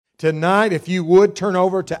Tonight, if you would, turn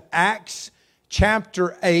over to Acts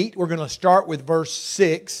chapter 8. We're going to start with verse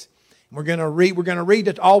 6. We're going to read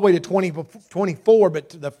it all the way to 24, but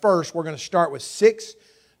to the first, we're going to start with 6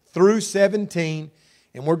 through 17.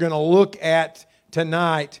 And we're going to look at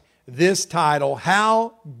tonight this title,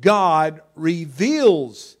 How God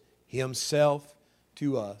Reveals Himself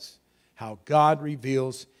to Us. How God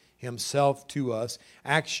reveals Himself to us.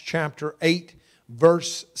 Acts chapter 8,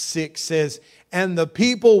 verse 6 says, "And the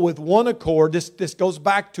people with one accord," this goes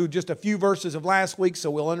back to just a few verses of last week,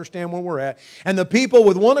 so we'll understand where we're at. "And the people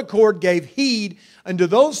with one accord gave heed unto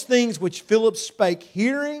those things which Philip spake,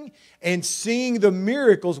 hearing and seeing the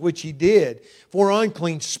miracles which he did. For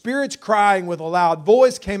unclean spirits crying with a loud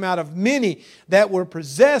voice came out of many that were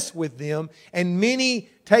possessed with them, and many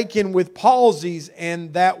taken with palsies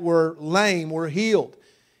and that were lame were healed.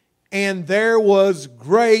 And there was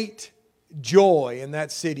great joy in that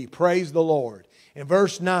city." Praise the Lord. And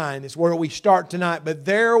verse 9 is where we start tonight. "But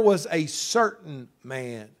there was a certain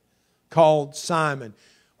man called Simon,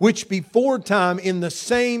 which before time in the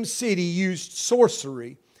same city used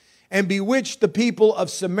sorcery, and bewitched the people of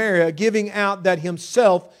Samaria, giving out that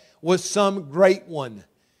himself was some great one,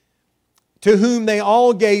 to whom they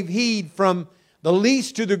all gave heed from the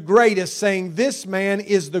least to the greatest, saying, This man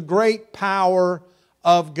is the great power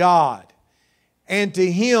of God. And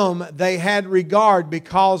to him they had regard,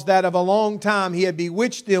 because that of a long time he had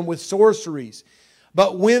bewitched them with sorceries.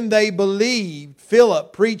 But when they believed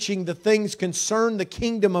Philip preaching the things concerned the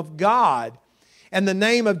kingdom of God, and the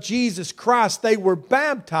name of Jesus Christ, they were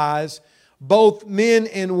baptized, both men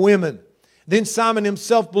and women. Then Simon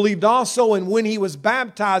himself believed also, and when he was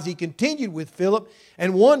baptized, he continued with Philip,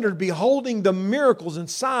 and wondered, beholding the miracles and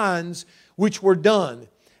signs which were done.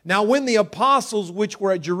 Now when the apostles which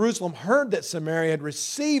were at Jerusalem heard that Samaria had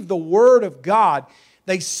received the word of God,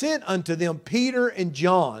 they sent unto them Peter and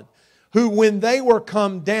John, who when they were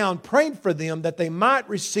come down prayed for them that they might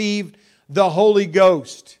receive the Holy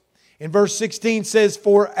Ghost." And verse 16 says,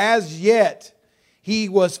 "For as yet he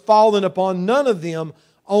was fallen upon none of them,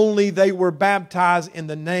 only they were baptized in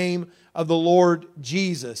the name of the Lord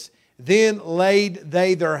Jesus. Then laid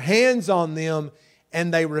they their hands on them,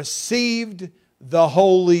 and they received the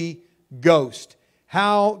Holy Ghost."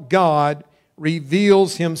 How God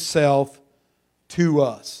reveals Himself to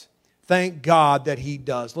us. Thank God that He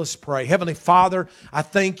does. Let's pray. Heavenly Father, I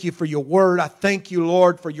thank You for Your Word. I thank You,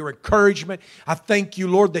 Lord, for Your encouragement. I thank You,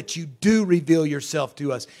 Lord, that You do reveal Yourself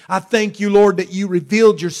to us. I thank You, Lord, that You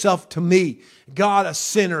revealed Yourself to me. God, a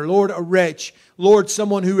sinner. Lord, a wretch. Lord,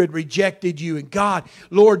 someone who had rejected You. And God,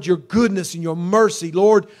 Lord, Your goodness and Your mercy,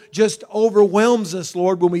 Lord, just overwhelms us,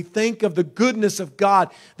 Lord, when we think of the goodness of God,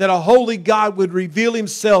 that a holy God would reveal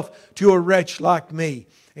Himself to a wretch like me.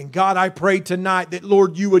 And God, I pray tonight that,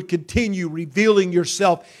 Lord, You would continue revealing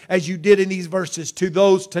Yourself as You did in these verses to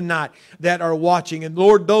those tonight that are watching. And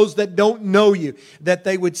Lord, those that don't know You, that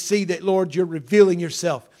they would see that, Lord, You're revealing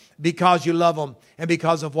Yourself because You love them and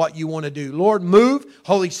because of what You want to do. Lord, move.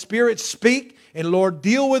 Holy Spirit, speak. And Lord,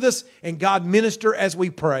 deal with us. And God, minister as we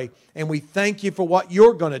pray. And we thank You for what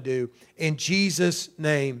You're going to do. In Jesus'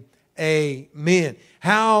 name, amen.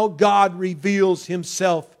 How God reveals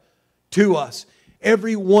Himself to us.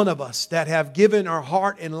 Every one of us that have given our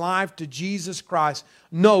heart and life to Jesus Christ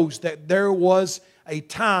knows that there was a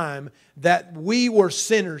time that we were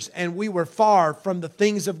sinners and we were far from the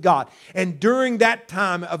things of God. And during that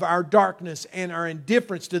time of our darkness and our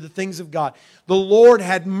indifference to the things of God, the Lord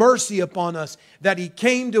had mercy upon us, that He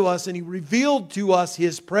came to us and He revealed to us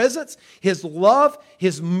His presence, His love,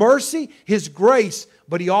 His mercy, His grace,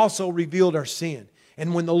 but He also revealed our sin.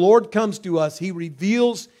 And when the Lord comes to us, He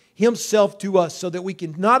reveals Himself to us so that we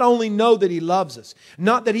can not only know that He loves us,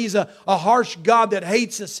 not that He's a harsh God that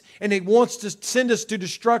hates us and He wants to send us to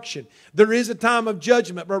destruction. There is a time of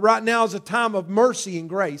judgment, but right now is a time of mercy and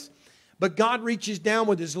grace. But God reaches down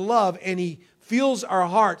with His love and He fills our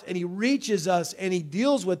hearts and He reaches us and He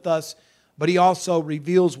deals with us, but He also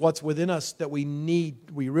reveals what's within us that we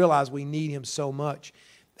need. We realize we need Him so much.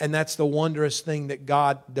 And that's the wondrous thing that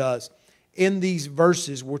God does. In these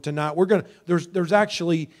verses, there's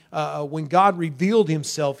actually, when God revealed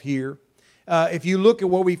Himself here, if you look at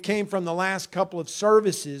where we came from the last couple of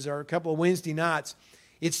services or a couple of Wednesday nights,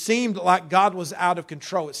 it seemed like God was out of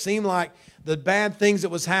control. It seemed like the bad things that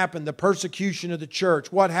was happening, the persecution of the church,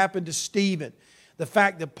 what happened to Stephen, the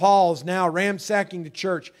fact that Paul's now ransacking the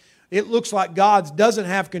church. It looks like God doesn't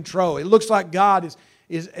have control. It looks like God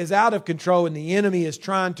is out of control and the enemy is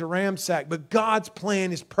trying to ransack. But God's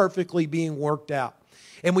plan is perfectly being worked out.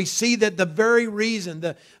 And we see that the very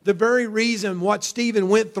reason what Stephen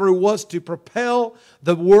went through was to propel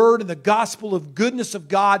the word and the gospel of goodness of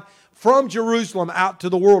God from Jerusalem out to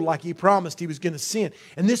the world like He promised He was going to send.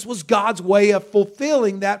 And this was God's way of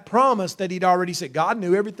fulfilling that promise that He'd already said. God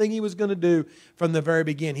knew everything He was going to do from the very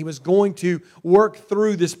beginning. He was going to work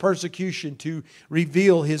through this persecution to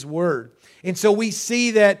reveal His word. And so we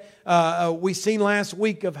see that, we seen last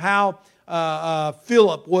week of how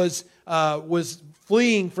Philip was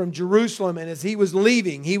fleeing from Jerusalem, and as he was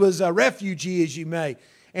leaving, he was a refugee, as you may,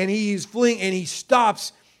 and he's fleeing, and he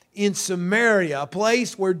stops in Samaria, a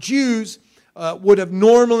place where Jews would have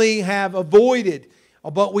normally have avoided.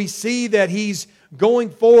 But we see that he's going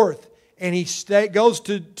forth, and he goes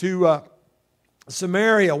to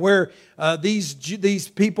Samaria, where these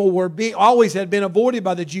people always had been avoided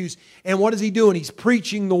by the Jews. And what is he doing? He's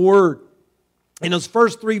preaching the word. In those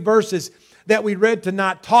first 3 verses that we read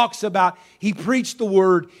tonight talks about he preached the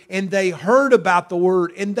word, and they heard about the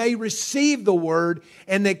word, and they received the word,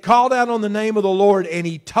 and they called out on the name of the Lord, and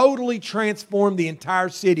he totally transformed the entire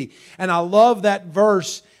city. And I love that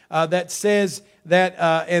verse that says that,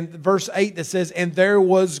 and verse 8 that says, and there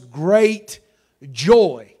was great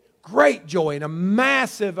joy, and a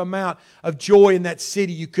massive amount of joy in that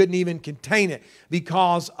city. You couldn't even contain it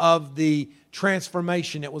because of the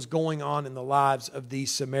transformation that was going on in the lives of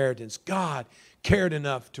these Samaritans. God cared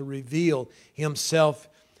enough to reveal Himself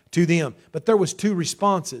to them. But there was 2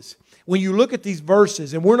 responses. When you look at these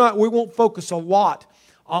verses, and we won't focus a lot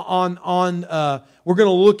on we're going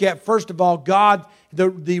to look at, first of all, God,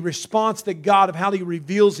 the response that God, of how He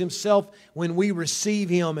reveals Himself when we receive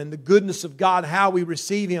Him, and the goodness of God, how we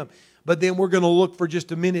receive Him. But then we're going to look for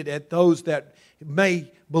just a minute at those that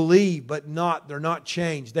may believe, but they're not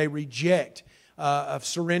changed. They reject of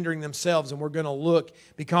surrendering themselves, and we're going to look,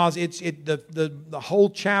 because the whole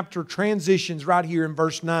chapter transitions right here in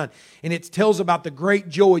verse 9, and it tells about the great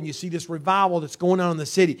joy, and you see this revival that's going on in the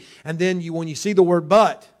city. And then when you see the word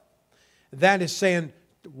 "but," that is saying,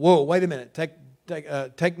 whoa, wait a minute,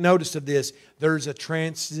 take notice of this. There's a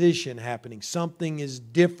transition happening. Something is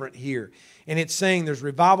different here, and it's saying there's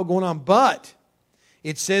revival going on, but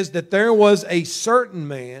it says that there was a certain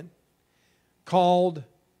man called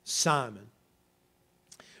Simon,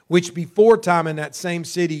 which before time in that same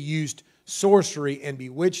city used sorcery and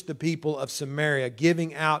bewitched the people of Samaria,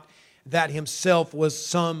 giving out that himself was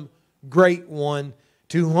some great one,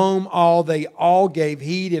 to whom they all gave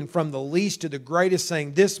heed, and from the least to the greatest,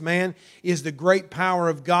 saying, this man is the great power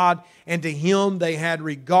of God. And to him they had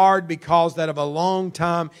regard, because that of a long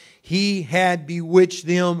time he had bewitched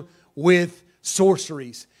them with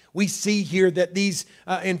sorceries. We see here that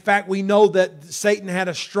in fact, we know that Satan had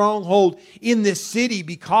a stronghold in this city,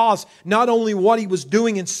 because not only what he was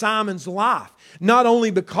doing in Simon's life, not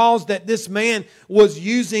only because that this man was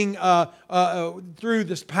using through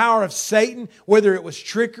this power of Satan, whether it was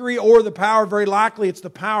trickery or the power, very likely it's the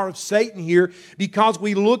power of Satan here, because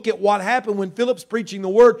we look at what happened when Philip's preaching the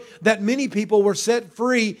word, that many people were set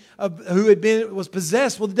free who was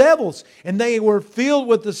possessed with devils, and they were filled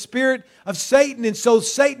with the spirit of Satan. And so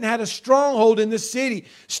Satan had a stronghold in this city.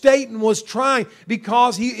 Satan was trying,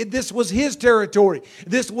 because this was his territory.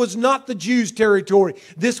 This was not the Jews' territory.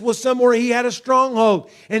 This was somewhere he had a stronghold,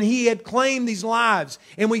 and he had claimed these lives.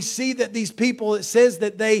 And we see that these people, it says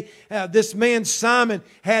that this man Simon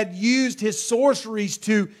had used his sorceries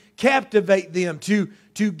to captivate them, to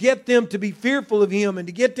get them to be fearful of him, and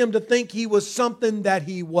to get them to think he was something that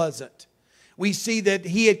he wasn't. We see that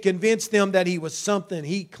he had convinced them that he was something.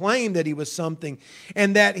 He claimed that he was something,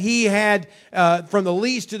 and that he had, from the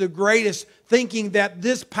least to the greatest, thinking that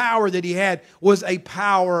this power that he had was a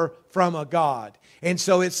power from a God. And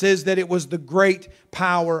so it says that it was the great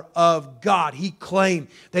power of God. He claimed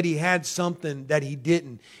that he had something that he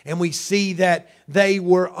didn't. And we see that they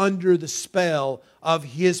were under the spell of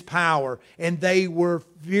his power, and they were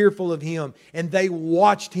fearful of him, and they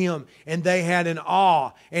watched him, and they had an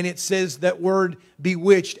awe. And it says that word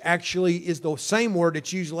bewitched actually is the same word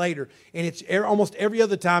that's used later, and it's almost every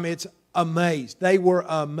other time it's amazed. They were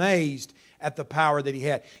amazed at the power that he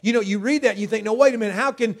had. You know, you read that and you think, no, wait a minute,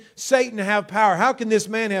 how can Satan have power? How can this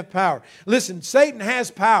man have power? Listen, Satan has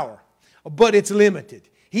power, but it's limited.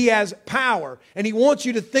 He has power, and he wants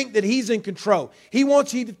you to think that he's in control. He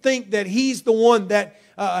wants you to think that he's the one that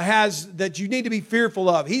that you need to be fearful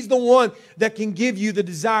of. He's the one that can give you the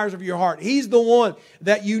desires of your heart. He's the one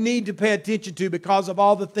that you need to pay attention to because of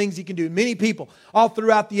all the things he can do. Many people all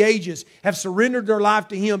throughout the ages have surrendered their life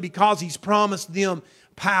to him because he's promised them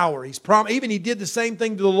power. Even he did the same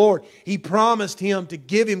thing to the Lord. He promised him to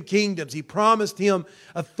give him kingdoms. He promised him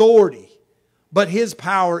authority. But his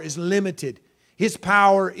power is limited. His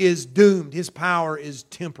power is doomed. His power is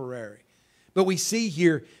temporary. But we see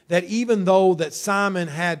here that even though that Simon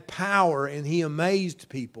had power and he amazed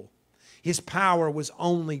people, his power was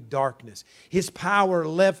only darkness. His power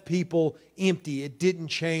left people empty. It didn't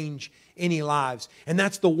change any lives. And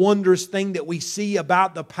that's the wondrous thing that we see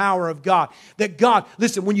about the power of God. That God,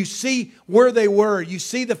 listen, when you see where they were, you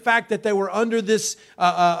see the fact that they were under this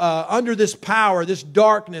power, this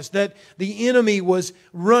darkness, that the enemy was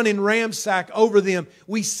running ramsack over them.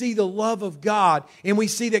 We see the love of God, and we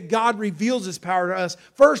see that God reveals His power to us.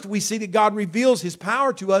 First, we see that God reveals His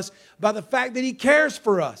power to us by the fact that He cares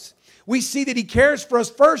for us. We see that He cares for us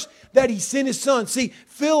first, that He sent His Son. See,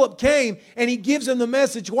 Philip came and he gives them the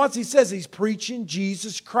message. What's he says? He's preaching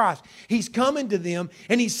Jesus Christ. He's coming to them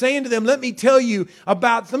and he's saying to them, let me tell you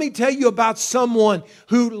about someone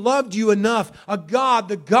who loved you enough, a God,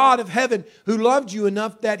 the God of heaven, who loved you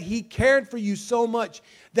enough that He cared for you so much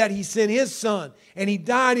that He sent His Son, and He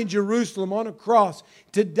died in Jerusalem on a cross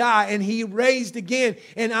to die, and He raised again.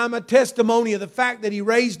 And I'm a testimony of the fact that He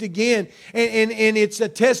raised again, and it's a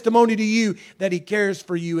testimony to you that He cares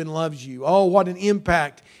for you and loves you. Oh, what an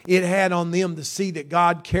impact it had on them to see that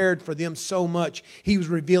God cared for them so much. He was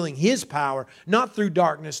revealing His power, not through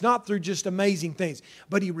darkness, not through just amazing things,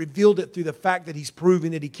 but He revealed it through the fact that He's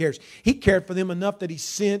proving that He cares. He cared for them enough that He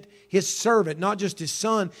sent His servant, not just His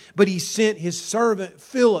Son, but He sent His servant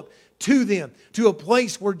Philip to them, to a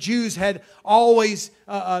place where Jews had always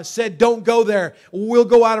said, don't go there. We'll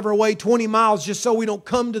go out of our way 20 miles just so we don't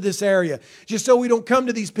come to this area, just so we don't come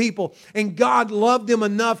to these people. And God loved them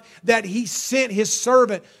enough that He sent His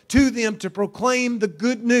servant to them to proclaim the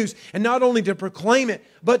good news. And not only to proclaim it,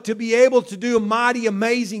 but to be able to do mighty,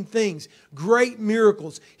 amazing things, great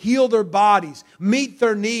miracles, heal their bodies, meet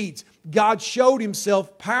their needs. God showed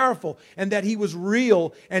Himself powerful and that He was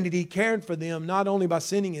real and that He cared for them not only by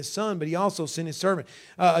sending His Son, but He also sent His servant.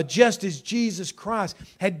 Just as Jesus Christ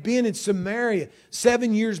had been in Samaria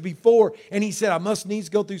 7 years before, and He said, I must needs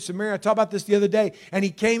go through Samaria. I talked about this the other day. And He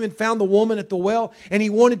came and found the woman at the well, and He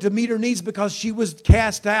wanted to meet her needs because she was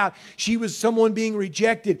cast out. She was someone being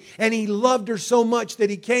rejected, and He loved her so much that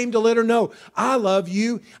He came to let her know, I love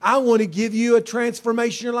you. I want to give you a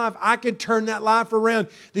transformation in your life. I can turn that life around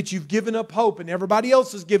that you've given up hope and everybody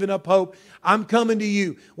else has given up hope. I'm coming to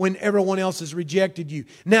you when everyone else has rejected you.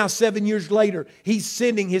 Now, 7 years later, He's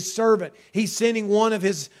sending His servant. He's sending one of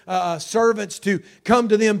His servants to come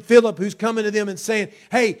to them, Philip, who's coming to them and saying,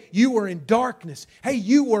 hey, you were in darkness. Hey,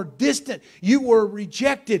 you were distant. You were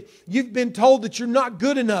rejected. You've been told that you're not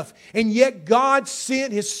good enough. And yet God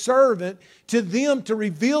sent His servant to them to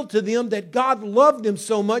reveal to them that God loved them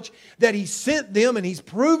so much that He sent them, and He's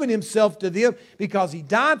proven Himself to them because He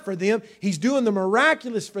died for them. He's doing the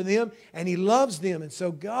miraculous for them, and He loves them. And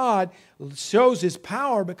so God shows His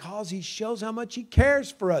power because He shows how much He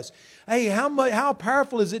cares for us. Hey, how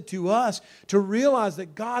powerful is it to us to realize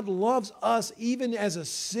that God loves us even as a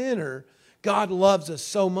sinner? God loves us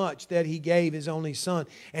so much that He gave His only Son.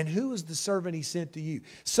 And who is the servant He sent to you?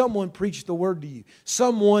 Someone preached the word to you.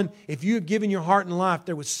 Someone, if you have given your heart and life,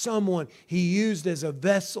 there was someone He used as a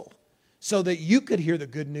vessel so that you could hear the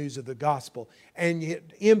good news of the gospel, and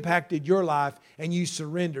it impacted your life and you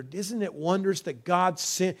surrendered. Isn't it wondrous that God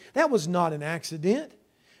sent? That was not an accident.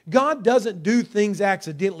 God doesn't do things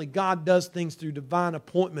accidentally. God does things through divine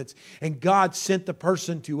appointments. And God sent the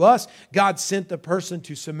person to us. God sent the person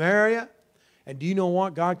to Samaria. And do you know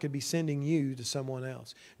what? God could be sending you to someone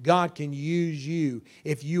else. God can use you.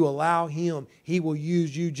 If you allow Him, He will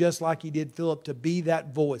use you just like He did Philip to be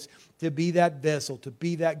that voice, to be that vessel, to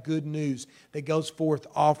be that good news that goes forth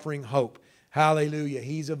offering hope. Hallelujah.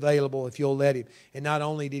 He's available if you'll let Him. And not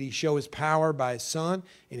only did He show His power by His Son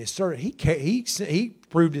and His servant, He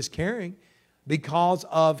proved His caring because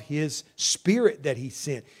of His Spirit that He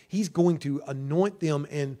sent. He's going to anoint them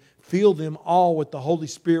and fill them all with the Holy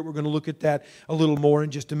Spirit. We're going to look at that a little more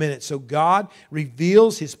in just a minute. So God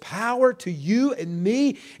reveals His power to you and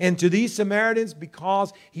me and to these Samaritans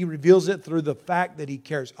because He reveals it through the fact that He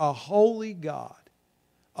cares. A holy God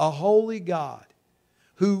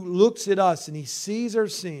who looks at us and He sees our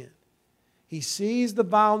sin. He sees the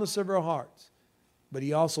vileness of our hearts, but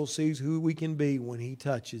He also sees who we can be when He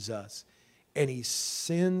touches us. And He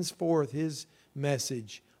sends forth His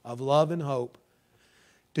message of love and hope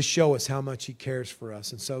to show us how much He cares for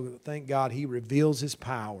us. And so thank God He reveals His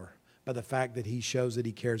power by the fact that He shows that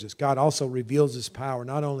He cares us. God also reveals His power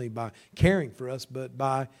not only by caring for us, but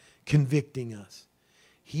by convicting us.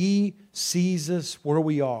 He sees us where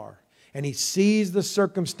we are, and He sees the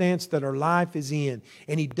circumstance that our life is in,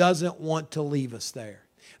 and He doesn't want to leave us there.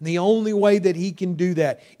 And the only way that He can do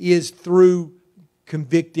that is through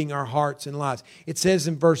convicting our hearts and lives. It says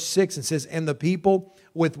in verse 6, it says, and the people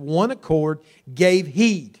with one accord gave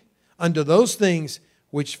heed unto those things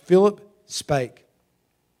which Philip spake.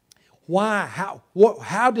 Why?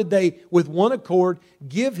 How did they with one accord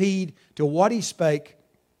give heed to what he spake?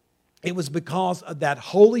 It was because of that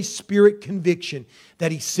Holy Spirit conviction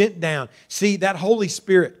that he sent down. See, that Holy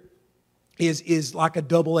Spirit is like a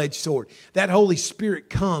double-edged sword. That Holy Spirit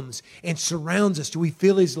comes and surrounds us. We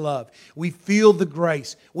feel His love. We feel the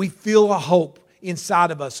grace. We feel a hope inside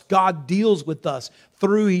of us. God deals with us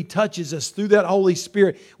through, He touches us through that Holy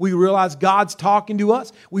Spirit. We realize God's talking to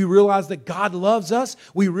us. We realize that God loves us.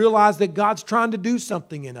 We realize that God's trying to do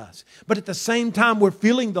something in us. But at the same time, we're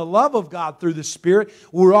feeling the love of God through the Spirit.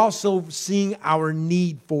 We're also seeing our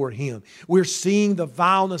need for Him. We're seeing the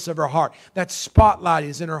vileness of our heart. That spotlight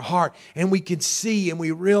is in our heart, and we can see and we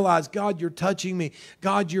realize, God, you're touching me.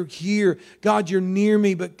 God, you're here. God, you're near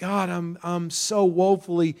me. But God, I'm so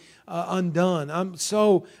woefully undone. I'm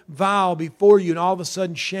so vile before you. And all of a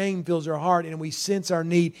sudden shame fills our heart and we sense our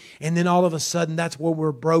need. And then all of a sudden that's where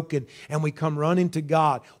we're broken and we come running to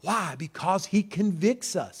God. Why? Because He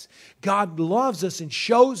convicts us. God loves us and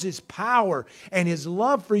shows His power and His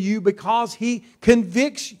love for you because He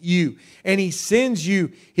convicts you and He sends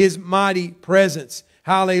you His mighty presence.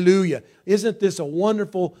 Hallelujah. Isn't this a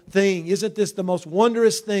wonderful thing? Isn't this the most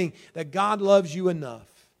wondrous thing that God loves you enough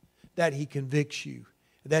that He convicts you?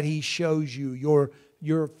 That He shows you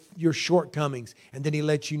your shortcomings, and then He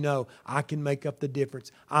lets you know, I can make up the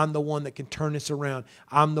difference. I'm the one that can turn this around.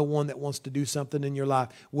 I'm the one that wants to do something in your life.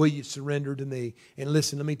 Will you surrender to me? And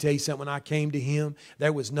listen, let me tell you something. When I came to Him,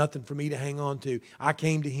 there was nothing for me to hang on to. I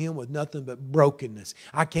came to Him with nothing but brokenness.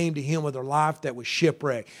 I came to Him with a life that was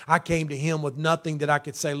shipwrecked. I came to Him with nothing that I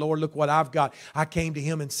could say, Lord, look what I've got. I came to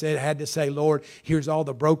Him and had to say, Lord, here's all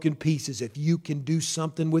the broken pieces. If you can do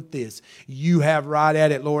something with this, you have right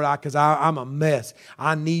at it, Lord, because I'm a mess.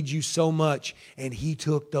 I need you so much. And He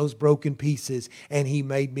took those broken pieces and He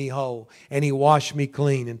made me whole and He washed me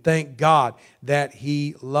clean. And thank God that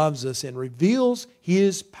He loves us and reveals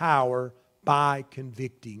His power by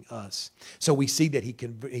convicting us. So we see that He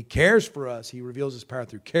cares for us. He reveals His power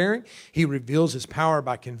through caring. He reveals His power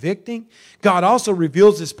by convicting. God also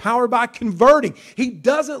reveals His power by converting. He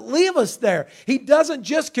doesn't leave us there. He doesn't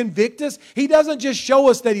just convict us. He doesn't just show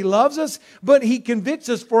us that He loves us, but He convicts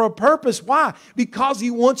us for a purpose. Why? Because He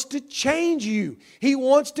wants to change you. He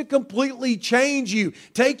wants to completely change you.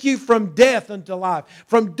 Take you from death unto life,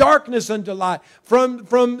 from darkness unto light,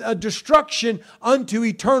 from destruction unto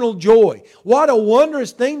eternal joy. What a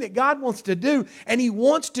wondrous thing that God wants to do. And He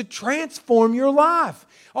wants to transform your life.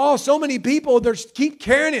 Oh, so many people, they keep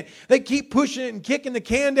carrying it. They keep pushing it and kicking the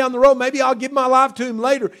can down the road. Maybe I'll give my life to Him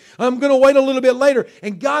later. I'm going to wait a little bit later.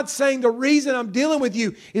 And God's saying the reason I'm dealing with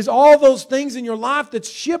you is all those things in your life that's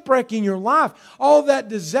shipwrecking your life. All that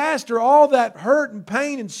disaster, all that hurt and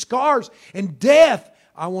pain and scars and death.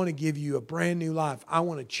 I want to give you a brand new life. I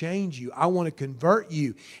want to change you. I want to convert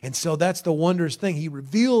you. And so that's the wondrous thing. He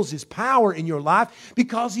reveals His power in your life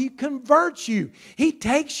because He converts you. He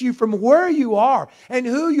takes you from where you are and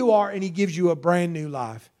who you are, and He gives you a brand new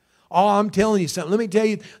life. Oh, I'm telling you something. Let me tell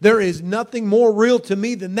you, there is nothing more real to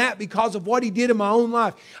me than that because of what He did in my own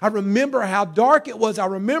life. I remember how dark it was. I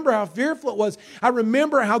remember how fearful it was. I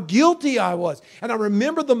remember how guilty I was. And I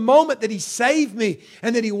remember the moment that He saved me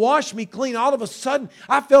and that He washed me clean. All of a sudden,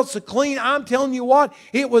 I felt so clean. I'm telling you what,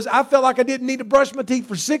 I felt like I didn't need to brush my teeth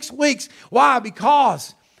for 6 weeks. Why?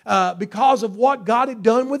 Because of what God had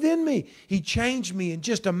done within me. He changed me in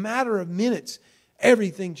just a matter of minutes.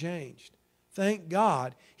 Everything changed. Thank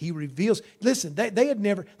God He reveals. Listen,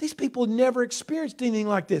 these people had never experienced anything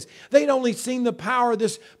like this. They'd only seen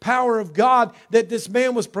this power of God that this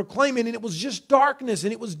man was proclaiming, and it was just darkness,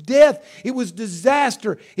 and it was death, it was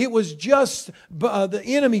disaster, it was just the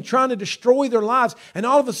enemy trying to destroy their lives. And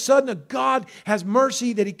all of a sudden, God has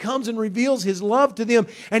mercy that He comes and reveals His love to them,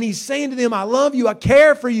 and He's saying to them, I love you, I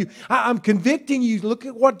care for you, I'm convicting you, look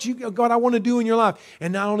at what God, I want to do in your life.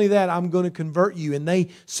 And not only that, I'm going to convert you. And they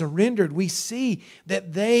surrendered. We see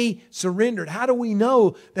that they surrendered. How do we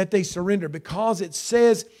know that they surrendered? Because it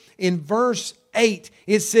says in verse 8,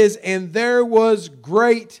 it says, and there was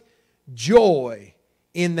great joy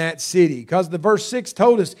in that city. Because the verse 6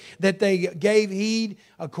 told us that they gave heed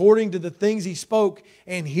according to the things He spoke,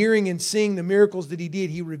 and hearing and seeing the miracles that He did.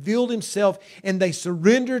 He revealed Himself and they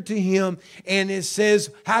surrendered to Him. And it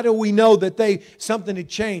says, how do we know that something had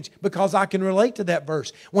changed? Because I can relate to that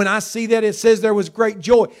verse. When I see that it says there was great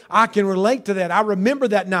joy, I can relate to that. I remember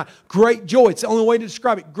that night. Great joy. It's the only way to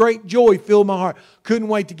describe it. Great joy filled my heart. Couldn't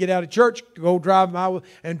wait to get out of church, go drive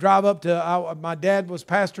up to, my dad was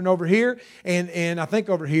pastoring over here, and I think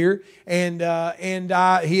over here, and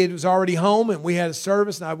he was already home, and we had a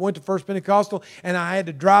service, and I went to First Pentecostal, and I had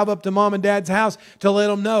to drive up to Mom and Dad's house to let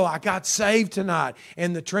them know I got saved tonight,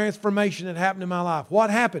 and the transformation that happened in my life.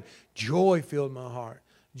 What happened? Joy filled my heart.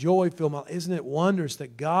 Joy filled my life. Isn't it wondrous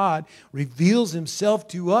that God reveals Himself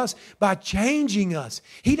to us by changing us?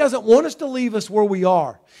 He doesn't want us to leave us where we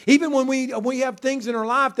are. Even when we have things in our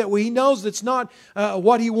life that He knows that's not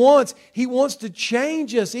what He wants to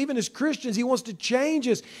change us. Even as Christians, He wants to change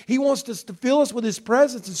us. He wants us to fill us with His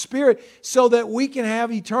presence and Spirit so that we can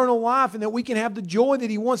have eternal life and that we can have the joy that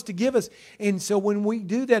He wants to give us. And so when we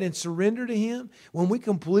do that and surrender to Him, when we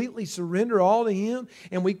completely surrender all to Him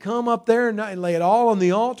and we come up there and lay it all on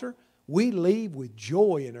the altar, we leave with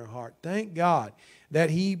joy in our heart. Thank God that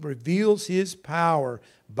He reveals His power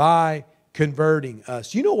by converting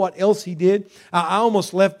us. You know what else He did? I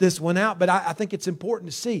almost left this one out, but I think it's important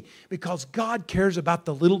to see because God cares about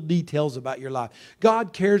the little details about your life.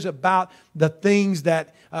 God cares about the things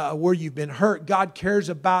that where you've been hurt. God cares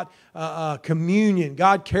about communion.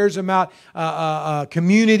 God cares about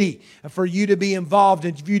community for you to be involved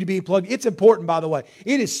and for you to be plugged. It's important, by the way.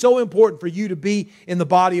 It is so important for you to be in the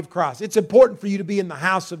body of Christ. It's important for you to be in the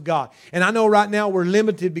house of God. And I know right now we're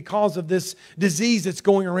limited because of this disease that's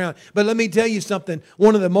going around. But let me tell you something.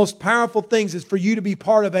 One of the most powerful things is for you to be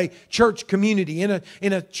part of a church community,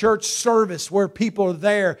 in a church service where people are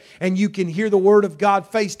there and you can hear the Word of God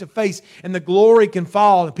face to face and the glory can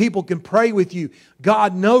fall and people can pray with you.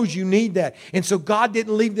 God knows you need that. And so God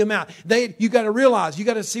didn't leave them out. You got to realize, you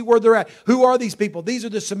got to see where they're at. Who are these people? These are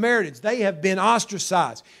the Samaritans. They have been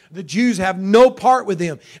ostracized. The Jews have no part with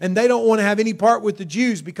them. And they don't want to have any part with the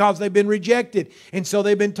Jews because they've been rejected. And so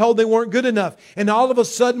they've been told they weren't good enough. And all of a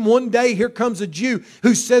sudden, one day, here comes a Jew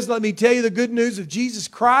who says, let me tell you the good news of Jesus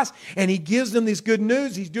Christ. And he gives them this good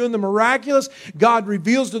news. He's doing the miraculous. God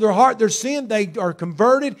reveals to their heart their sin. They are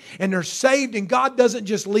converted and they're saved. And God doesn't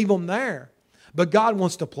just leave them there. But God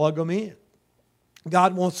wants to plug them in.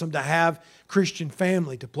 God wants them to have Christian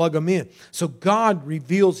family to plug them in. So God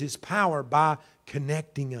reveals His power by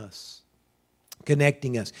connecting us.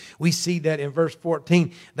 Connecting us. We see that in verse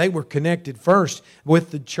 14. They were connected first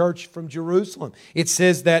with the church from Jerusalem. It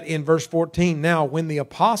says that in verse 14, now when the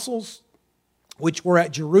apostles which were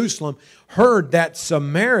at Jerusalem heard that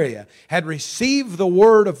Samaria had received the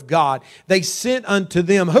word of God, they sent unto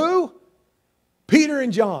them who? Peter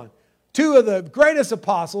and John. Two of the greatest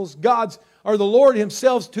apostles, the Lord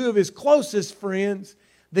Himself, two of His closest friends.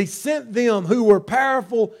 They sent them who were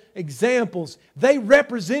powerful examples. They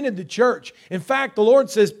represented the church. In fact, the Lord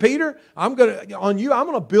says, Peter, you're going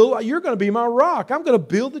to be my rock. I'm going to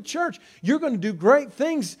build the church. You're going to do great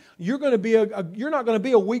things. You're not going to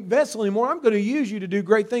be a weak vessel anymore. I'm going to use you to do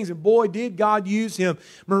great things. And boy, did God use him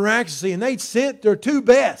miraculously. And they sent their two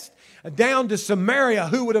best down to Samaria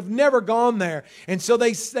who would have never gone there. And so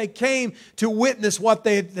they came to witness what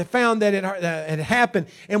they found that had happened.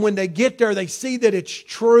 And when they get there, they see that it's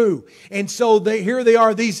true. And so here they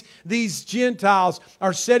are. These Gentiles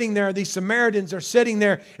are sitting there. These Samaritans are sitting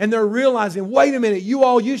there. And they're realizing, wait a minute, you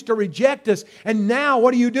all used to reject us. And now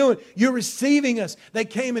what are you doing? You're receiving us. They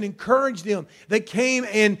came and encouraged them. They came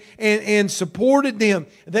and supported them.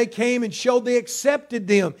 They came and showed they accepted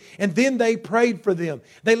them. And then they prayed for them.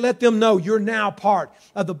 They let them know you're now part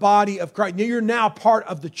of the body of Christ. You're now part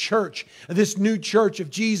of the church, this new church of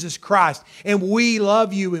Jesus Christ. And we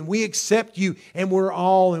love you and we accept you and we're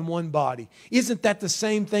all in one body. Isn't that the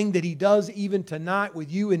same thing that He does even tonight with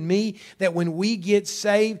you and me? That when we get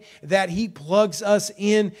saved, that He plugs us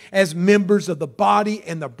in as members of the body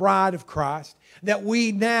and the bride of Christ. That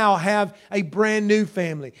we now have a brand new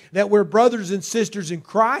family. That we're brothers and sisters in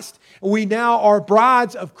Christ. We now are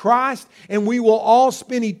brides of Christ. And we will all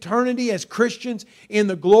spend eternity as Christians in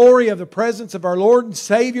the glory of the presence of our Lord and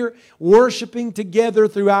Savior, worshiping together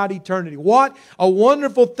throughout eternity. What a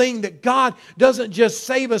wonderful thing that God doesn't just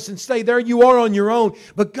save us and say, there you are on your own.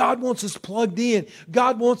 But God wants us plugged in.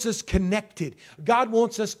 God wants us connected. God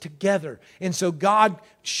wants us together. And so God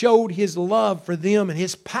showed His love for them and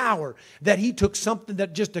His power, that He took something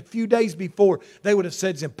that just a few days before they would have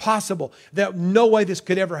said is impossible, that no way this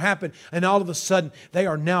could ever happen, and all of a sudden they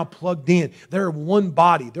are now plugged in. They're one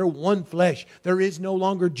body. They're one flesh. There is no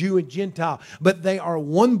longer Jew and Gentile, but they are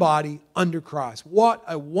one body under Christ. What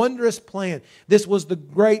a wondrous plan. This was the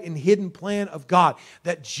great and hidden plan of God,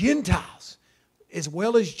 that Gentiles as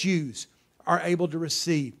well as Jews are able to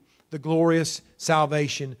receive the glorious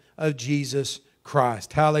salvation of Jesus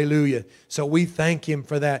Christ. Hallelujah. So we thank Him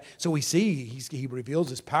for that. So we see He reveals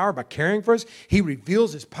His power by caring for us. He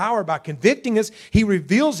reveals His power by convicting us. He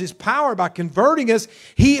reveals His power by converting us.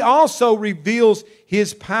 He also reveals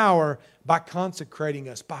His power by consecrating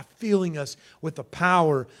us, by filling us with the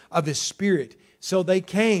power of His Spirit. So they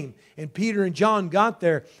came, and Peter and John got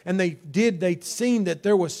there, and they'd seen that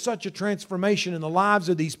there was such a transformation in the lives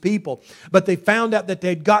of these people. But they found out that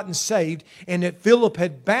they'd gotten saved, and that Philip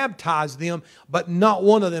had baptized them, but not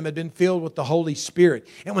one of them had been filled with the Holy Spirit.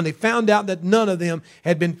 And when they found out that none of them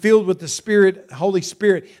had been filled with the Holy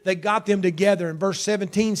Spirit, they got them together. And verse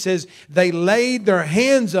 17 says, they laid their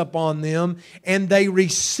hands upon them, and they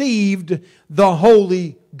received the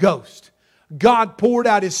Holy Ghost. God poured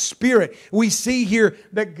out His Spirit. We see here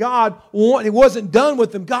that it wasn't done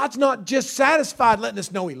with them. God's not just satisfied letting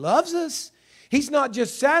us know He loves us. He's not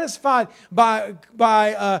just satisfied by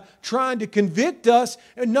trying to convict us.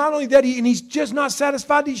 And not only that, He's just not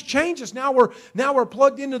satisfied He's changed us. Now we're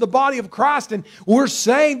plugged into the body of Christ, and we're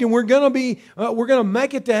saved, and we're going to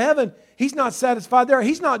make it to heaven. He's not satisfied there.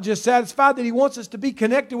 He's not just satisfied that He wants us to be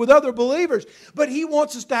connected with other believers, but He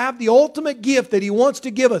wants us to have the ultimate gift that He wants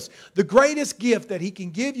to give us. The greatest gift that He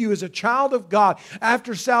can give you as a child of God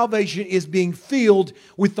after salvation is being filled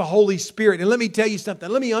with the Holy Spirit. And let me tell you something.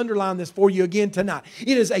 Let me underline this for you again tonight.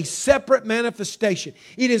 It is a separate manifestation.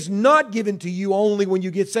 It is not given to you only when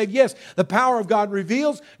you get saved. Yes, the power of God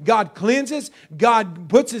reveals, God cleanses, God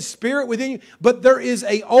puts His Spirit within you, but there is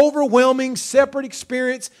an overwhelming separate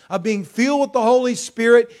experience of being filled with the Holy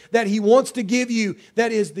Spirit that He wants to give you.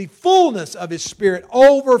 That is the fullness of His Spirit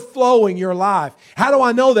overflowing your life. How do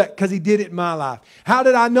I know that? Because He did it in my life. How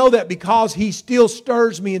did I know that? Because He still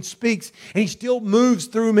stirs me and speaks, and He still moves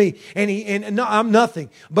through me. And no, I'm nothing,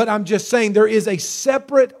 but I'm just saying there is a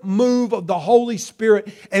separate move of the Holy Spirit,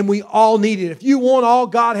 and we all need it. If you want all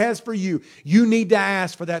God has for you, you need to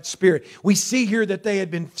ask for that Spirit. We see here that they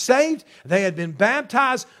had been saved, they had been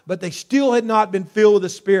baptized, but they still had not been filled with the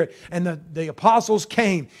Spirit. And the apostles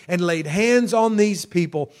came and laid hands on these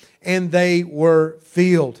people, and they were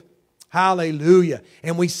filled. Hallelujah.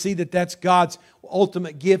 And we see that that's God's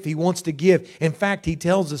ultimate gift He wants to give. In fact, He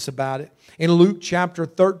tells us about it. In Luke chapter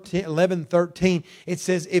 11:13, it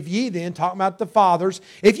says, if ye then, talking about the fathers,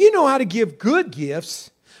 if you know how to give good gifts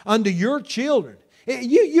unto your children,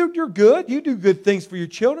 you're good. You do good things for your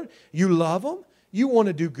children. You love them. You want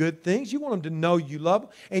to do good things. You want them to know you love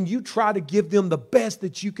them. And you try to give them the best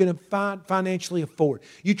that you can financially afford.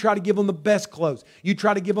 You try to give them the best clothes. You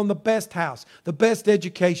try to give them the best house, the best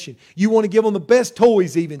education. You want to give them the best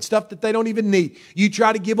toys even, stuff that they don't even need. You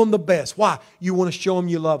try to give them the best. Why? You want to show them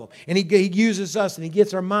you love them. And He uses us, and He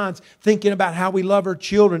gets our minds thinking about how we love our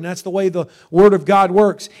children. That's the way the Word of God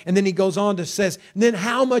works. And then He goes on to says, then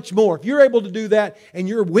how much more? If you're able to do that and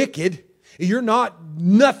you're wicked, you're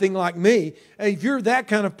nothing like me. If you're that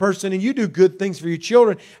kind of person and you do good things for your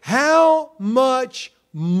children, how much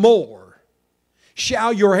more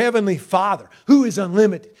shall your heavenly Father, who is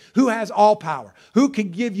unlimited, who has all power, who can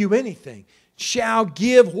give you anything, shall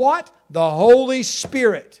give what? The Holy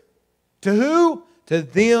Spirit. To who? To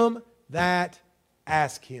them that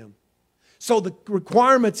ask Him. So the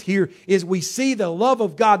requirements here is we see the love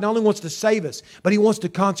of God not only wants to save us, but He wants to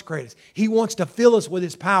consecrate us. He wants to fill us with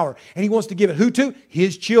His power. And He wants to give it who to?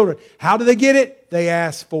 His children. How do they get it? They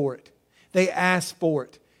ask for it. They ask for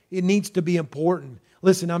it. It needs to be important.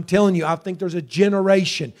 Listen, I'm telling you, I think there's a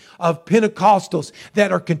generation of Pentecostals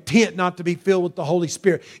that are content not to be filled with the Holy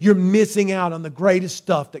Spirit. You're missing out on the greatest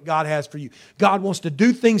stuff that God has for you. God wants to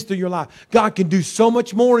do things through your life. God can do so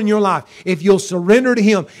much more in your life if you'll surrender to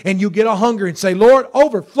Him and you get a hunger and say, Lord,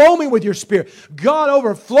 overflow me with your Spirit. God,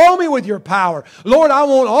 overflow me with your power. Lord, I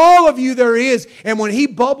want all of you there is. And when He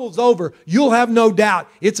bubbles over, you'll have no doubt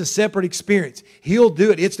it's a separate experience. He'll do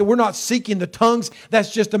it. We're not seeking the tongues.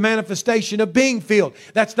 That's just a manifestation of being filled.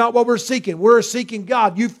 That's not what we're seeking. We're seeking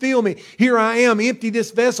God. You feel me. Here I am. Empty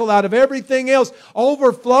this vessel out of everything else.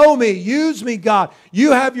 Overflow me. Use me, God.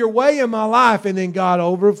 You have your way in my life. And then God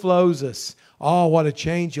overflows us. Oh, what a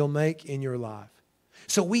change You'll make in your life.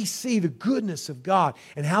 So we see the goodness of God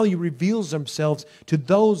and how He reveals Himself to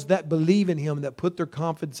those that believe in Him, that put their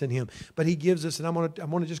confidence in Him. But He gives us, and I'm going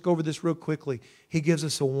to just go over this real quickly. He gives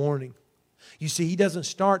us a warning. You see, He doesn't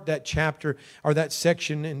start that chapter or that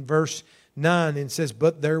section in verse 9 and says,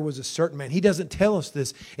 but there was a certain man. He doesn't tell us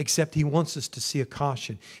this, except He wants us to see a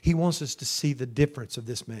caution. He wants us to see the difference of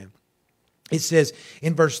this man. It says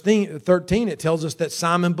in verse 13, it tells us that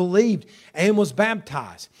Simon believed and was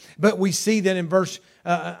baptized. But we see that in verse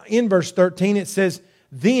 13, it says,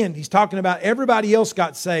 then, he's talking about everybody else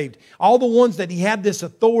got saved. All the ones that he had this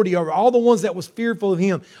authority over, all the ones that was fearful of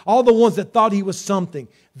him, all the ones that thought he was something,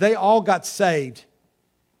 they all got saved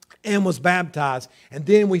and was baptized. And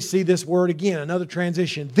then we see this word again, another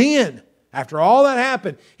transition. Then, after all that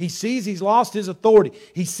happened, he sees he's lost his authority.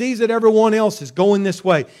 He sees that everyone else is going this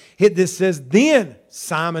way. This says, then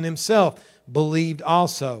Simon himself believed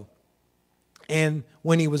also. And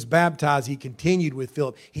when he was baptized, he continued with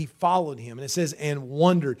Philip. He followed him. And it says, and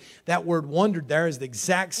wondered. That word wondered there is the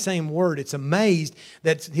exact same word. It's amazed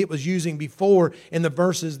that it was using before in the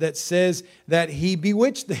verses that says that he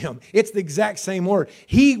bewitched them. It's the exact same word.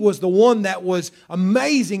 He was the one that was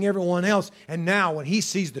amazing everyone else. And now when he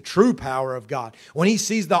sees the true power of God, when he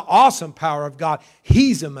sees the awesome power of God,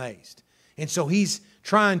 he's amazed. And so he's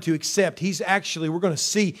trying to accept. He's actually, we're going to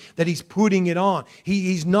see that he's putting it on.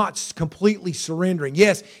 He's not completely surrendering.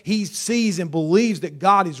 Yes, he sees and believes that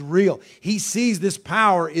God is real. He sees this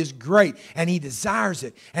power is great and he desires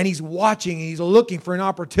it. And he's watching and he's looking for an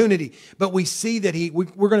opportunity. But we see that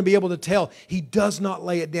we're going to be able to tell he does not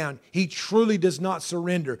lay it down. He truly does not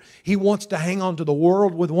surrender. He wants to hang on to the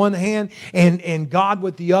world with one hand and God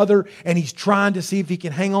with the other. And he's trying to see if he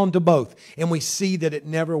can hang on to both. And we see that it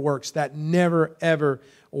never works. That never, ever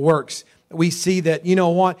works. We see that, you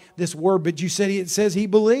know what, this word, but you said it says he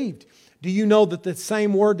believed. Do you know that the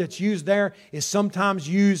same word that's used there is sometimes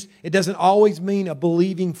used, it doesn't always mean a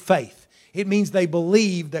believing faith. It means they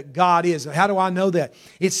believe that God is. How do I know that?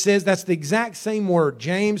 It says that's the exact same word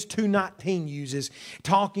James 2:19 uses,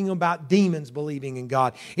 talking about demons believing in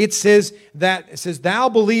God. It says, thou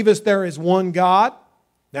believest there is one God,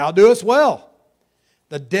 thou doest well.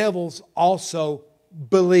 The devils also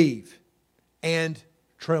believe and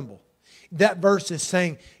tremble. That verse is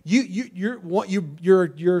saying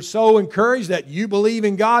you're so encouraged that you believe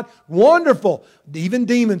in God. Wonderful. Even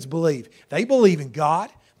demons believe. They believe in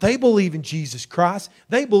God. They believe in Jesus Christ.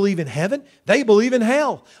 They believe in heaven. They believe in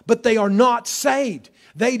hell. But they are not saved.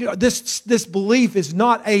 This belief is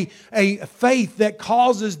not a faith that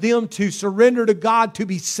causes them to surrender to God to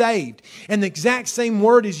be saved. And the exact same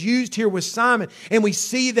word is used here with Simon. And we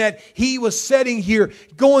see that he was sitting here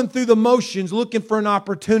going through the motions looking for an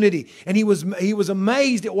opportunity. And he was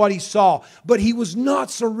amazed at what he saw. But he was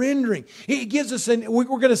not surrendering. It gives us, we're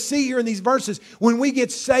going to see here in these verses, when we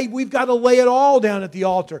get saved, we've got to lay it all down at the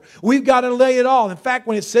altar. We've got to lay it all. In fact,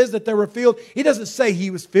 when it says that they were filled, it doesn't say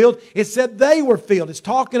he was filled. It said they were filled. It's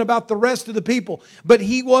talking about the rest of the people, but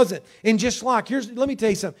he wasn't. And just like, let me tell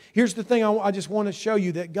you something. Here's the thing I just want to show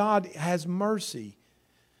you, that God has mercy.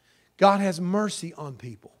 God has mercy on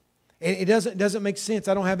people. And it doesn't make sense.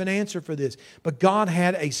 I don't have an answer for this. But God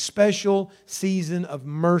had a special season of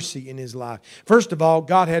mercy in His life. First of all,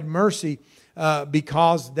 God had mercy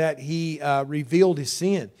because that He revealed His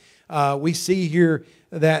sin. We see here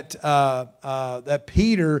that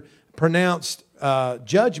Peter pronounced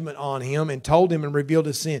judgment on him and told him and revealed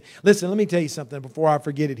his sin. Listen, let me tell you something before I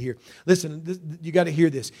forget it here. Listen, you got to hear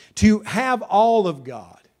this. To have all of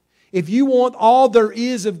God, if you want all there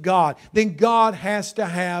is of God, then God has to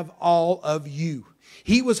have all of you.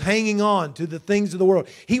 He was hanging on to the things of the world.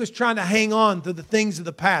 He was trying to hang on to the things of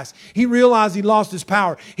the past. He realized he lost his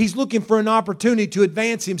power. He's looking for an opportunity to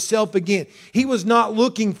advance himself again. He was not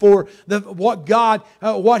looking for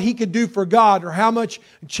what he could do for God or how much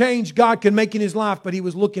change God could make in his life, but he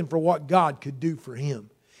was looking for what God could do for him.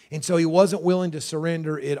 And so he wasn't willing to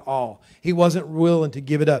surrender it all. He wasn't willing to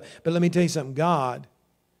give it up. But let me tell you something. God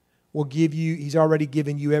will give you, He's already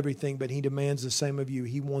given you everything, but He demands the same of you.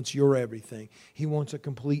 He wants your everything. He wants a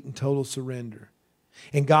complete and total surrender.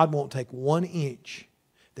 And God won't take 1 inch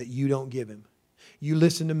that you don't give Him. You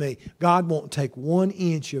listen to me. God won't take 1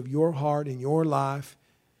 inch of your heart and your life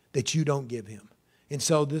that you don't give Him. And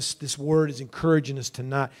so this word is encouraging us to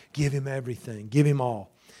not give Him everything. Give Him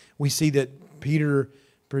all. We see that Peter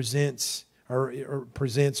presents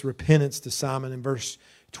repentance to Simon in verse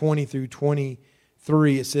 20 through 23.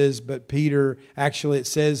 It says, but Peter, actually it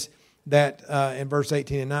says that in verse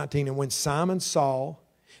 18 and 19, and when Simon saw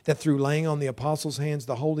that through laying on the apostles' hands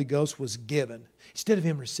the Holy Ghost was given, instead of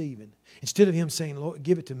him receiving, instead of him saying, Lord,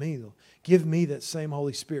 give it to me, Lord, give me that same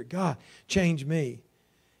Holy Spirit. God, change me.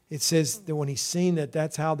 it says that when he seen that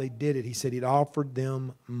that's how they did it, he said he'd offered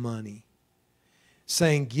them money,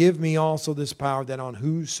 saying, give me also this power, that on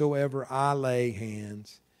whosoever I lay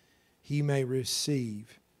hands, he may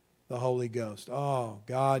receive the Holy Ghost. Oh,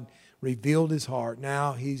 God revealed his heart.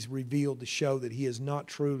 Now he's revealed to show that he has not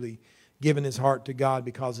truly given his heart to God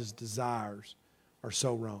because his desires are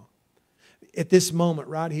so wrong. At this moment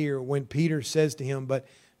right here, when Peter says to him, but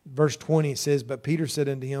verse 20 says, but Peter said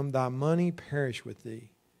unto him, thy money perish with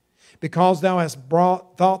thee, because thou hast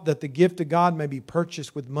thought that the gift of God may be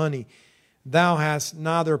purchased with money. Thou hast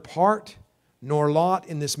neither part nor lot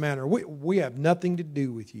in this matter. We have nothing to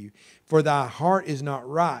do with you, for thy heart is not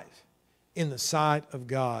right in the sight of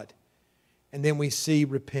God. And then we see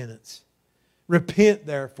repentance. Repent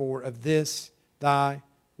therefore of this thy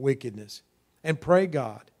wickedness, and pray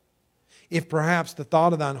God, if perhaps the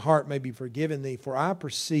thought of thine heart may be forgiven thee, for I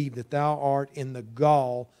perceive that thou art in the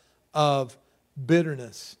gall of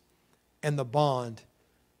bitterness and the bond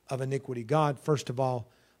of iniquity. God, first of all,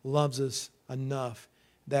 loves us enough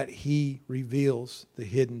that He reveals the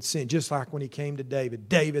hidden sin. Just like when He came to David,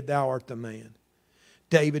 David, thou art the man.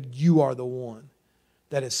 David, you are the one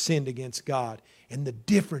that has sinned against God. And the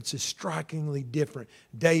difference is strikingly different.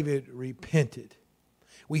 David repented.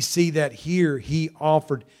 We see that here he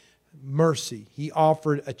offered mercy. He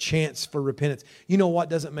offered a chance for repentance. You know what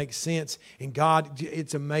doesn't make sense? And God,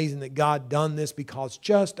 it's amazing that God done this, because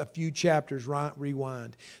just a few chapters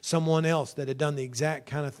rewind, someone else that had done the exact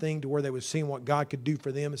kind of thing to where they were seeing what God could do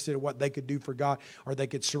for them instead of what they could do for God, or they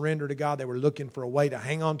could surrender to God. They were looking for a way to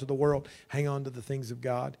hang on to the world, hang on to the things of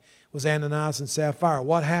God. It was Ananias and Sapphira.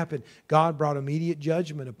 What happened? God brought immediate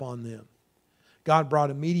judgment upon them. God brought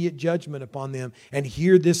immediate judgment upon them. And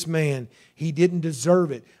here this man, he didn't deserve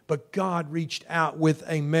it, but God reached out with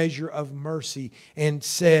a measure of mercy and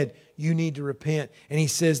said, you need to repent. And he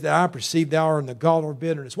says that I perceive thou art in the gall of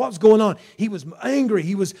bitterness. What was going on? He was angry.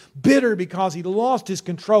 He was bitter because he lost his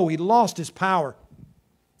control. He lost his power.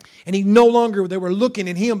 And he no longer, they were looking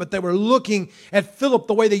at him, but they were looking at Philip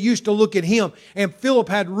the way they used to look at him. And Philip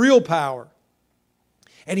had real power.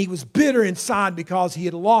 And he was bitter inside because he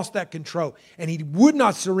had lost that control. And he would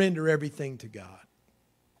not surrender everything to God.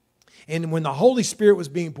 And when the Holy Spirit was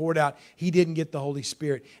being poured out, he didn't get the Holy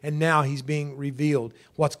Spirit. And now he's being revealed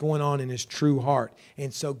what's going on in his true heart.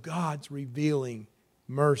 And so God's revealing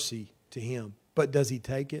mercy to him. But does he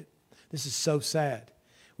take it? This is so sad.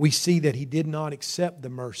 We see that he did not accept the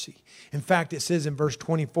mercy. In fact, it says in verse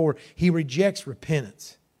 24, he rejects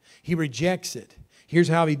repentance. He rejects it. Here's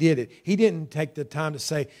how he did it. He didn't take the time to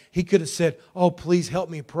say, he could have said, oh, please help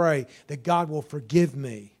me pray that God will forgive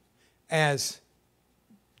me, as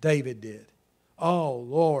David did. Oh,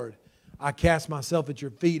 Lord, I cast myself at your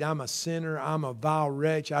feet. I'm a sinner. I'm a vile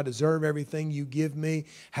wretch. I deserve everything you give me.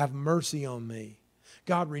 Have mercy on me.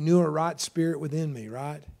 God, renew a right spirit within me,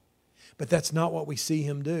 right? But that's not what we see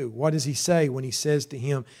him do. What does he say when he says to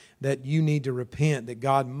him that you need to repent, that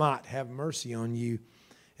God might have mercy on you?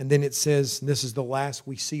 And then it says, and this is the last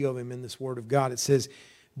we see of him in this word of God. It says,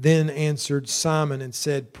 then answered Simon and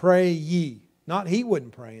said, pray ye. Not he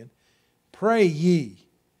wasn't praying. Pray ye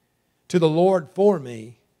to the Lord for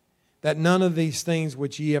me, that none of these things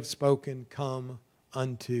which ye have spoken come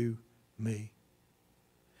unto me.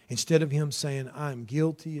 Instead of him saying, I am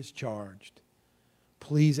guilty as charged,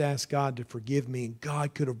 please ask God to forgive me. And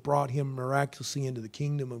God could have brought him miraculously into the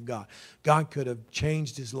kingdom of God. God could have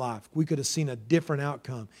changed his life. We could have seen a different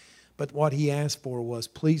outcome. But what he asked for was,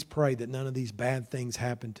 please pray that none of these bad things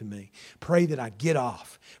happen to me. Pray that I get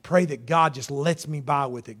off. Pray that God just lets me by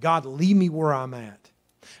with it. God, leave me where I'm at.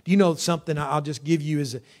 Do you know something I'll just give you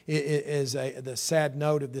as the sad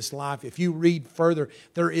note of this life? If you read further,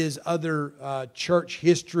 there is other church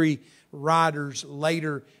history writers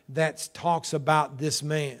later that talks about this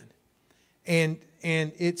man. And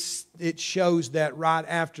it shows that right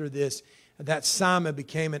after this, that Simon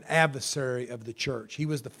became an adversary of the church. He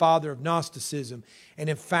was the father of Gnosticism. And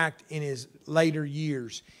in fact, in his later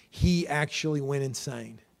years, he actually went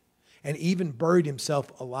insane and even buried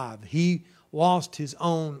himself alive. He lost his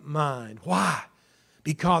own mind. Why?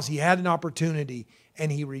 Because he had an opportunity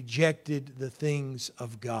and he rejected the things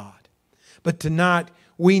of God. But tonight,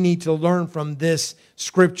 we need to learn from this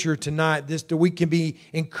scripture tonight, that we can be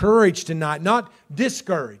encouraged tonight, not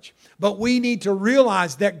discouraged. But we need to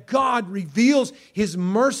realize that God reveals His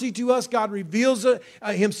mercy to us. God reveals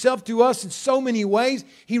Himself to us in so many ways.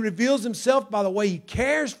 He reveals Himself by the way He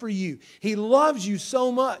cares for you. He loves you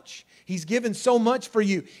so much. He's given so much for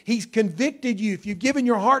you. He's convicted you. If you've given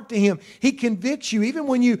your heart to Him, He convicts you. Even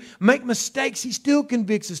when you make mistakes, He still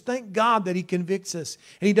convicts us. Thank God that He convicts us.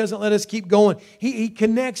 And He doesn't let us keep going. He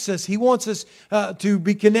connects us. He wants us to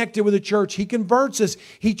be connected with the church. He converts us.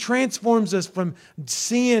 He transforms us from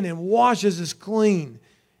sin and washes us clean.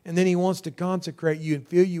 And then He wants to consecrate you and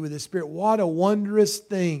fill you with His Spirit. What a wondrous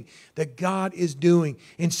thing that God is doing.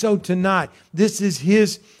 And so tonight, this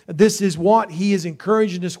is what He is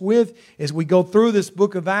encouraging us with as we go through this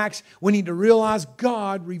book of Acts. We need to realize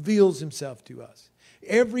God reveals Himself to us.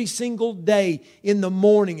 Every single day in the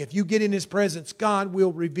morning, if you get in His presence, God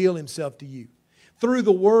will reveal Himself to you. Through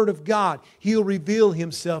the Word of God, He'll reveal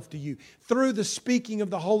Himself to you. Through the speaking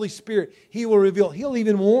of the Holy Spirit, He will reveal. He'll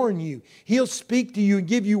even warn you. He'll speak to you and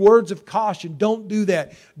give you words of caution. Don't do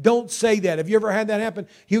that. Don't say that. Have you ever had that happen?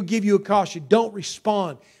 He'll give you a caution. Don't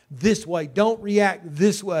respond this way. Don't react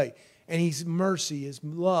this way. And His mercy, His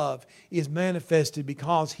love is manifested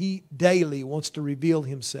because He daily wants to reveal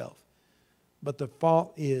Himself. But the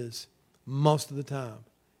fault is, most of the time,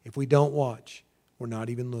 if we don't watch, we're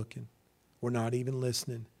not even looking. We're not even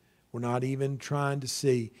listening. We're not even trying to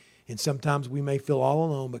see. And sometimes we may feel all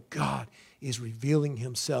alone, but God is revealing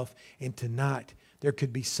Himself. And tonight, there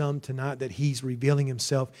could be some tonight that He's revealing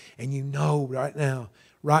Himself. And you know right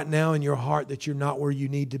now in your heart that you're not where you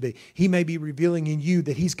need to be. He may be revealing in you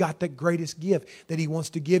that He's got the greatest gift that He wants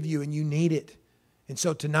to give you and you need it. And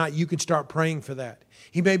so tonight you can start praying for that.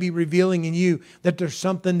 He may be revealing in you that there's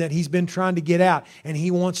something that He's been trying to get out and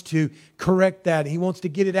He wants to correct that. He wants to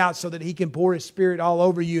get it out so that He can pour His Spirit all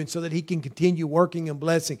over you and so that He can continue working and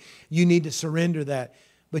blessing. You need to surrender that.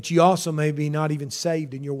 But you also may be not even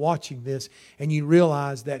saved and you're watching this and you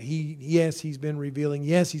realize that He's been revealing.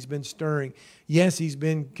 Yes, He's been stirring. Yes, He's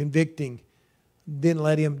been convicting. Then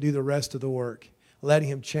let Him do the rest of the work. Let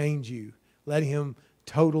Him change you. Let Him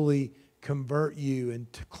totally convert you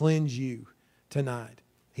and to cleanse you tonight.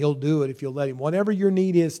 He'll do it if you'll let Him. Whatever your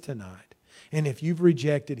need is tonight. And if you've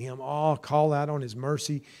rejected Him, call out on His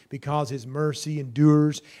mercy because His mercy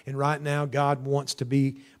endures. And right now, God wants to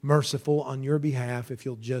be merciful on your behalf if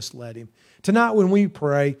you'll just let Him. Tonight when we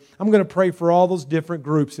pray, I'm going to pray for all those different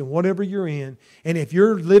groups and whatever you're in. And if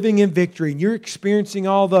you're living in victory and you're experiencing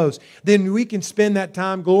all those, then we can spend that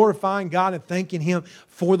time glorifying God and thanking Him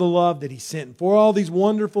for the love that He sent and for all these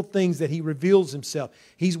wonderful things that He reveals Himself.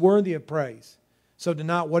 He's worthy of praise. So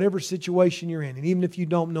tonight, whatever situation you're in, and even if you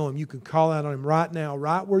don't know Him, you can call out on Him right now,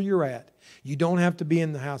 right where you're at. You don't have to be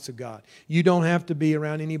in the house of God. You don't have to be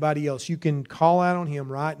around anybody else. You can call out on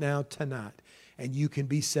Him right now, tonight, and you can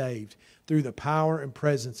be saved through the power and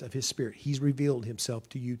presence of His Spirit. He's revealed Himself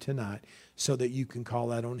to you tonight so that you can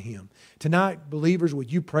call out on Him. Tonight, believers,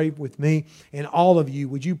 would you pray with me? And all of you,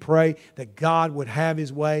 would you pray that God would have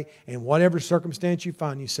His way in whatever circumstance you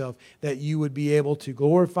find yourself, that you would be able to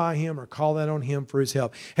glorify Him or call out on Him for His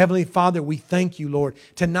help. Heavenly Father, we thank You, Lord,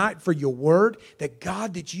 tonight for Your word, that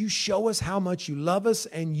God, that You show us how much You love us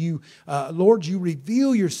and You, Lord, You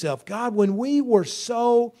reveal Yourself. God, when we were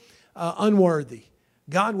so unworthy,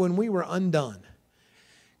 God, when we were undone,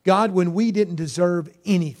 God, when we didn't deserve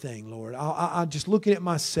anything, Lord, I just looking at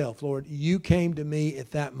myself, Lord, You came to me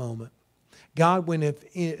at that moment. God,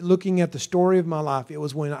 looking at the story of my life, it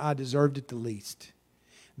was when I deserved it the least.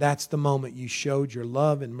 That's the moment You showed Your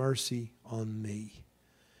love and mercy on me.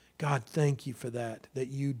 God, thank You for that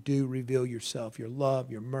You do reveal Yourself, Your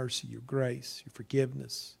love, Your mercy, Your grace, Your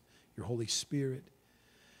forgiveness, Your Holy Spirit.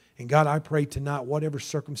 And God, I pray tonight, whatever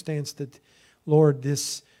circumstance that, Lord,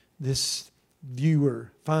 this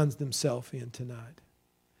viewer finds themselves in tonight.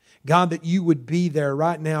 God, that You would be there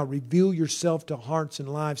right now. Reveal Yourself to hearts and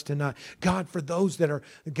lives tonight. God, for those that are,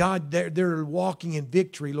 God, they're walking in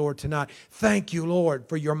victory, Lord, tonight. Thank You, Lord,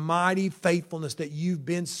 for Your mighty faithfulness that You've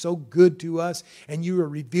been so good to us and You are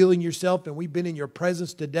revealing Yourself and we've been in Your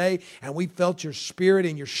presence today and we felt Your Spirit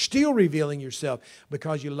and You're still revealing Yourself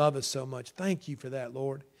because You love us so much. Thank You for that,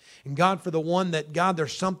 Lord. And God, for the one that, God,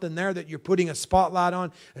 there's something there that You're putting a spotlight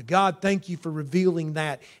on. God, thank You for revealing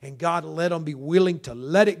that. And God, let them be willing to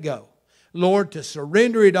let it go. Lord, to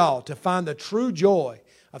surrender it all, to find the true joy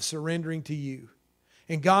of surrendering to You.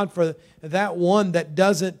 And God, for that one that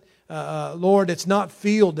doesn't, Lord, it's not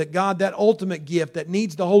filled, that God, that ultimate gift that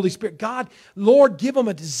needs the Holy Spirit. God, Lord, give them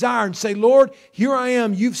a desire and say, Lord, here I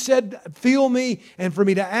am. You've said, fill me, and for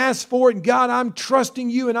me to ask for it. And God, I'm trusting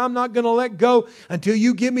You and I'm not going to let go until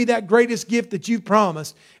You give me that greatest gift that You've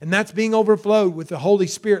promised. And that's being overflowed with the Holy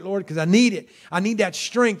Spirit, Lord, because I need it. I need that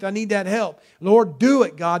strength. I need that help. Lord, do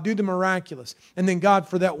it, God. Do the miraculous. And then, God,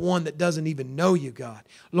 for that one that doesn't even know You, God.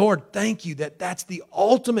 Lord, thank You that that's the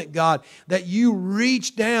ultimate, God, that You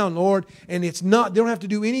reach down, Lord, and they don't have to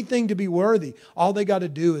do anything to be worthy. All they got to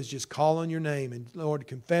do is just call on your name and, Lord,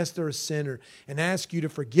 confess they're a sinner and ask you to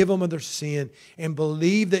forgive them of their sin and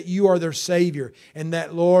believe that you are their Savior and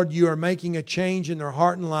that, Lord, you are making a change in their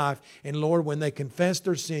heart and life. And, Lord, when they confess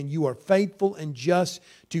their sin, you are faithful and just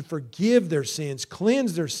to forgive their sins,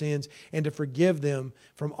 cleanse their sins, and to forgive them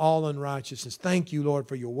from all unrighteousness. Thank you, Lord,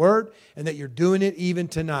 for your word and that you're doing it even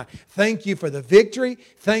tonight. Thank you for the victory.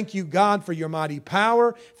 Thank you, God, for your mighty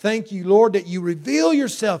power. Thank you, Lord, that you reveal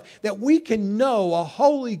yourself, that we can know a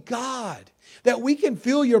holy God, that we can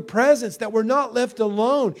feel your presence, that we're not left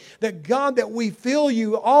alone, that God, that we feel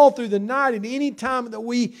you all through the night, and any time that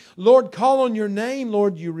we, Lord, call on your name,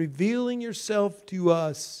 Lord, you're revealing yourself to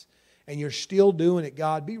us. And you're still doing it,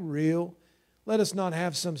 God. Be real. Let us not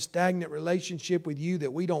have some stagnant relationship with you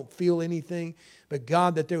that we don't feel anything. But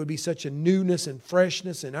God, that there would be such a newness and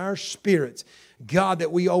freshness in our spirits. God,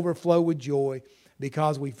 that we overflow with joy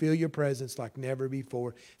because we feel your presence like never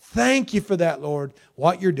before. Thank you for that, Lord,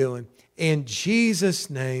 what you're doing. In Jesus'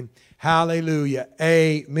 name, hallelujah.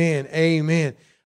 Amen. Amen.